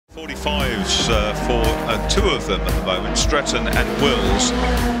45s for two of them at the moment, Stretton and Wills.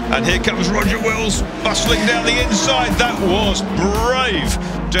 And here comes Roger Wills bustling down the inside. That was brave.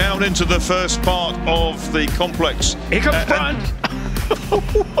 Down into the first part of the complex. Here comes Brian.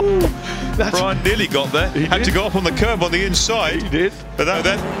 Brian nearly got there. Had to go up on the curb on the inside. He did. But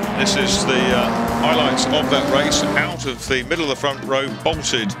then, this is the highlights of that race. Out of the middle of the front row,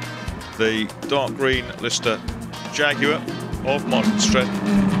 bolted the dark green Lister Jaguar of Martin Stretton.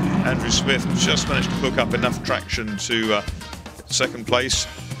 Andrew Smith just managed to hook up enough traction to second place.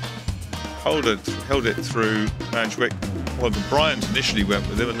 Held it through Madgewick. Oliver Bryant initially went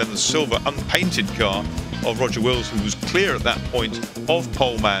with him, and then the silver unpainted car of Roger Wills, who was clear at that point of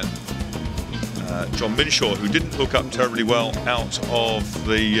poleman John Minshaw, who didn't hook up terribly well out of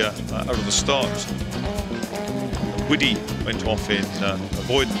the start. Widdy went off in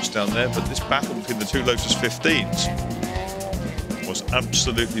avoidance down there, but this battle between the two Lotus 15s was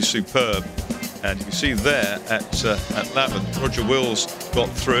absolutely superb. And you can see there at Lavin, Roger Wills got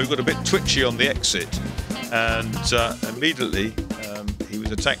through, got a bit twitchy on the exit, and immediately he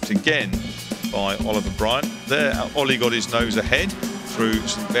was attacked again by Oliver Bryant. There, Ollie got his nose ahead through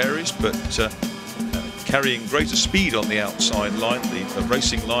St Mary's, but carrying greater speed on the outside line, the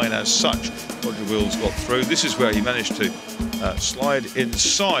racing line as such. Roger Wills got through. This is where he managed to slide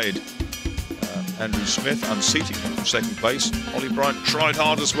inside Andrew Smith, unseating him from second place. Ollie Bryant tried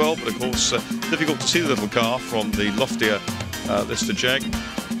hard as well, but of course difficult to see the little car from the loftier Lister Jag.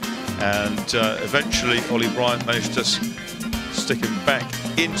 And eventually Ollie Bryant managed to stick him back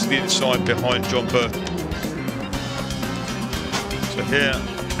into the inside behind John Burton. So here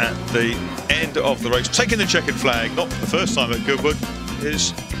at the end of the race, taking the checkered flag, not for the first time at Goodwood,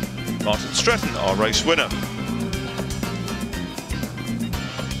 is Martin Stretton, our race winner.